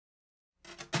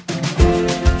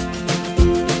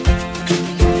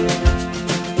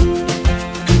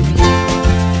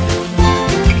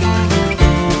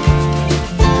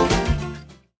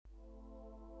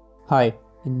Hi,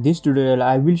 in this tutorial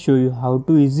I will show you how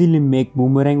to easily make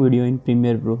Boomerang video in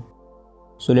Premiere Pro.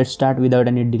 So let's start without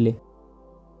any delay.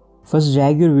 First,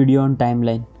 drag your video on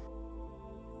timeline.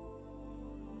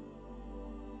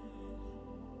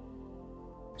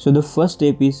 So the first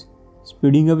step is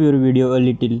speeding up your video a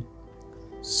little.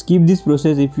 Skip this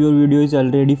process if your video is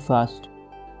already fast.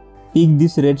 Pick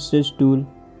this red stretch tool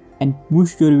and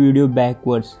push your video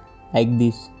backwards like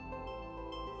this.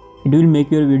 It will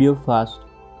make your video fast.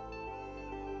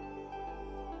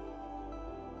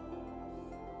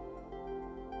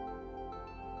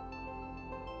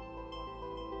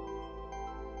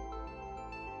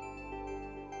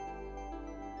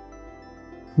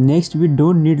 Next, we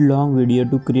don't need long video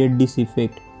to create this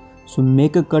effect. So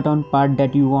make a cut on part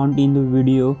that you want in the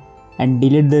video and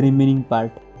delete the remaining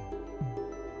part.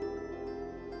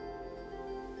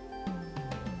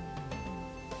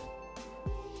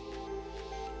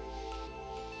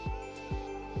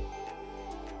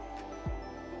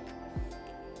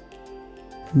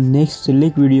 Next,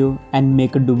 select video and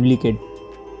make a duplicate.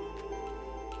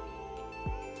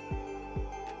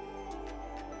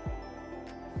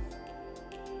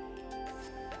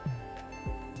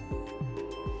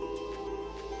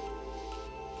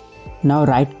 Now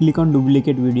right click on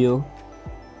duplicate video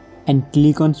and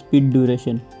click on speed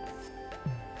duration.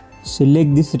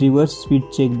 Select this reverse speed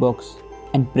checkbox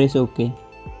and press OK.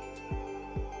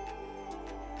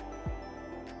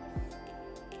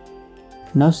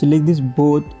 Now select this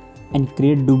both and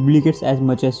create duplicates as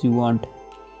much as you want.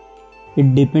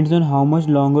 It depends on how much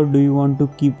longer do you want to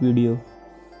keep video.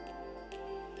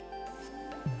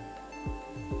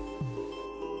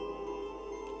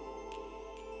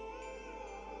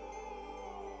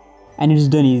 And it's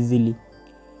done easily.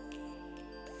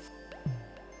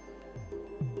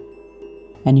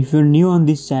 And if you're new on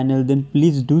this channel, then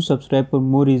please do subscribe for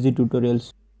more easy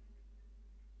tutorials.